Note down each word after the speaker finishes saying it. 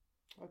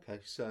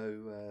Okay,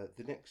 so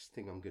the next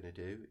thing I'm going to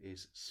do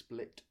is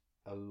split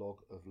a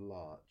log of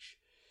larch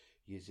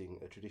using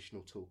a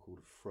traditional tool called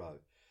a froe.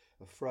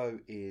 A froe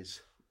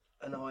is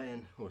an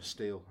iron, or a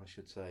steel I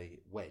should say,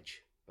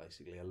 wedge,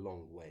 basically a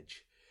long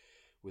wedge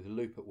with a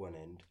loop at one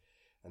end,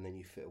 and then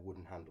you fit a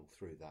wooden handle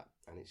through that,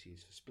 and it's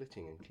used for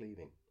splitting and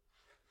cleaving.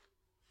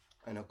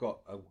 And I've got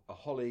a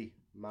holly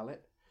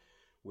mallet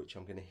which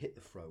I'm going to hit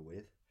the froe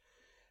with,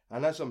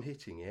 and as I'm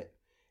hitting it,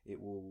 it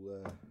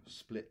will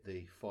split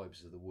the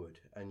fibres of the wood,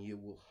 and you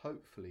will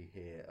hopefully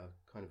hear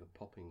a kind of a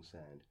popping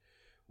sound,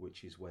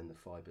 which is when the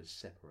fibres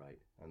separate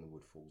and the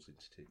wood falls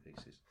into two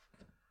pieces.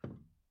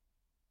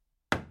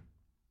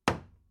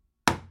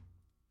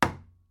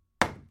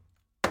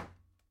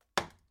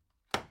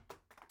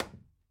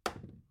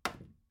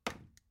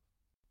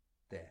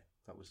 There,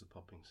 that was the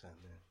popping sound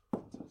there.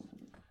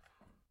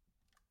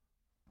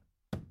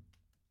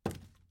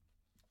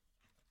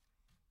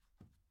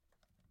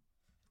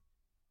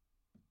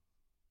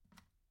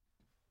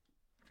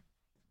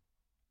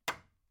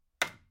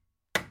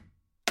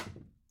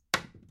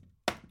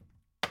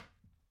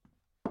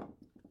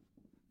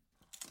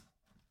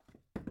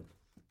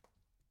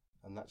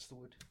 And that's the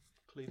wood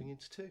cleaving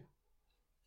into two.